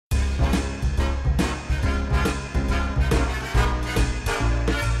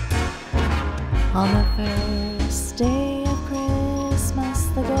On the first day of Christmas,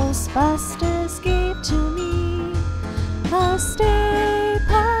 the Ghostbusters gave to me a Stay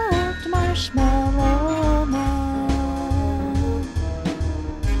Puft Marshmallow Man.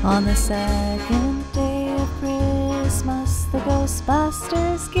 On the second day of Christmas, the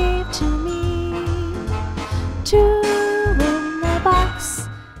Ghostbusters gave to me 2 in a box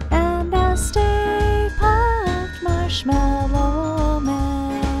and a Stay Puft Marshmallow Man.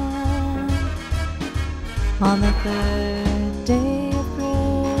 On the third day of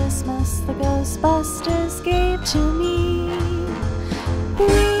Christmas, the Ghostbusters gave to me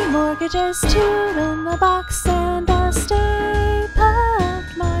 3 mortgages, 2 in a box, and a Stay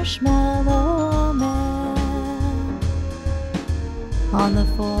Puft Marshmallow Man. On the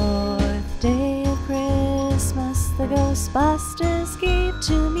 4th day of Christmas, the Ghostbusters gave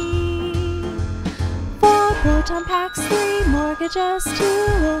to me 4 proton packs, 3 mortgages, 2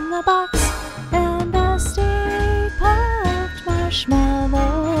 in the box, and a Stay Puft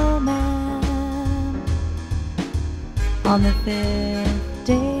Marshmallow Man. On the 5th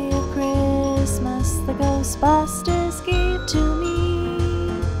day of Christmas, the Ghostbusters gave to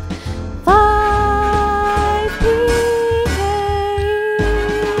me 5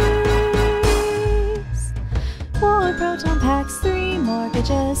 PKs, 4 proton packs, 3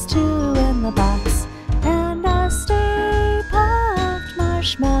 mortgages, 2 in the box, and a Stay Puft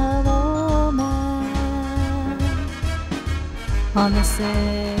Marshmallow Man. On the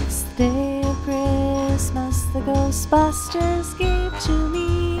 6th day of Christmas, the Ghostbusters gave to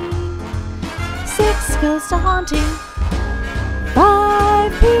me 6 Ghosts to Haunting,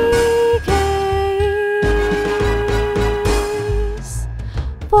 5 PKs,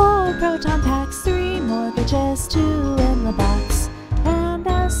 4 proton packs, 3 mortgages, 2 in the box, and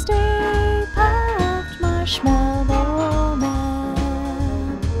a Stay Puft Marshmallow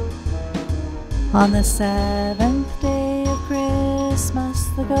Man. On the 7th day of Christmas,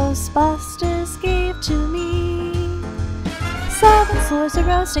 the Ghostbusters gave to me 7 floors of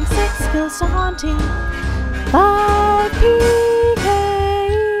roasting, 6 Ghosts to Haunting, 5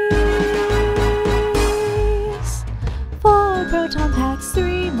 PKs, 4 proton packs,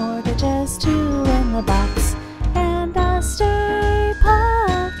 3 mortgages, 2 in the box, and a Stay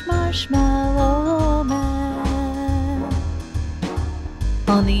Puft Marshmallow Man.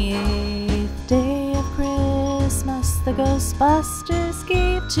 On the 8th day of Christmas, the Ghostbusters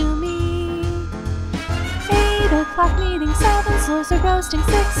gave to me 8 o'clock meeting, 7 floors of roasting,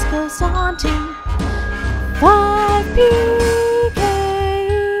 6 Ghosts to Haunting, 5 PKs,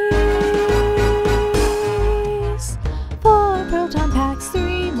 4 proton packs,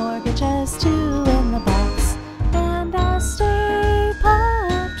 3 mortgages, 2 in the box, and a Stay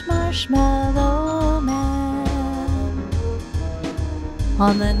Puft Marshmallow Man.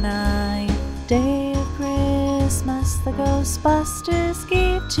 On the 9th day of Christmas, the Ghostbusters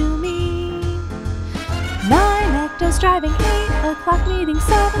gave to me 9 ectos driving, 8 o'clock meeting,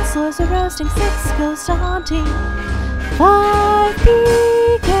 7 floors of roasting, 6 Ghosts to Haunting, 5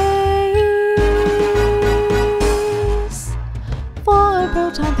 PKs, 4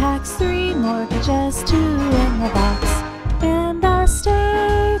 proton packs, 3 mortgages, 2 in the box, and a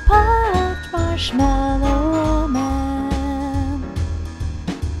Stay Puft Marshmallow Man.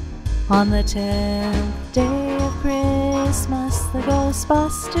 On the 10th day of Christmas, the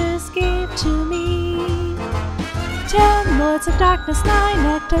Ghostbusters gave to me 10 Lords of Darkness,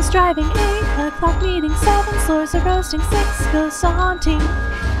 9 ectos driving, 8 o'clock meeting, 7 floors of roasting, 6 Ghosts to Haunting,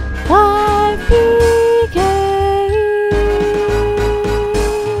 5 PKs,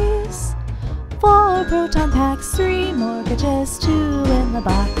 4 proton packs, 3 mortgages, 2 in the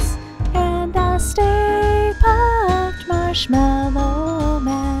box, and a Stay Puft Marshmallow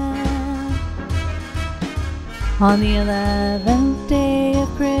Man. On the 11th day of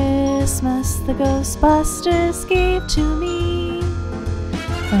Christmas, the Ghostbusters gave to me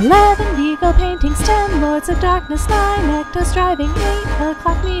 11 Vigo paintings, 10 Lords of Darkness, 9 ectos driving, 8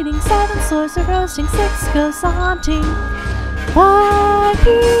 o'clock meeting, 7 floors of roasting, 6 Ghosts to Haunting, 5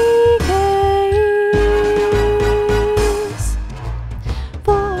 PKs,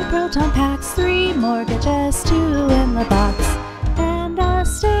 4 proton packs, 3 mortgages, 2 in the box, and a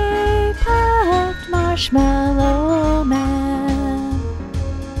Stay Puft Marshmallow Man.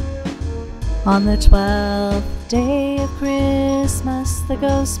 On the 12th day of Christmas, the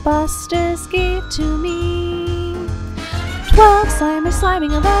Ghostbusters gave to me 12 Slimers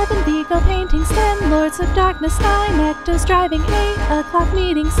sliming, 11 Vigo paintings, 10 Lords of Darkness, 9 ectos driving, 8 o'clock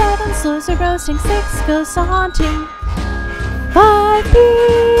meeting, 7 floors of roasting, 6 Ghosts to Haunting, 5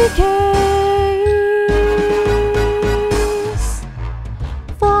 PKs,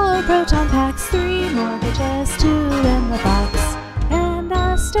 4 4 proton packs, 3 mortgages, 2 in the box, and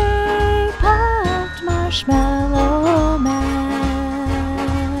a Stay Puft Marshmallow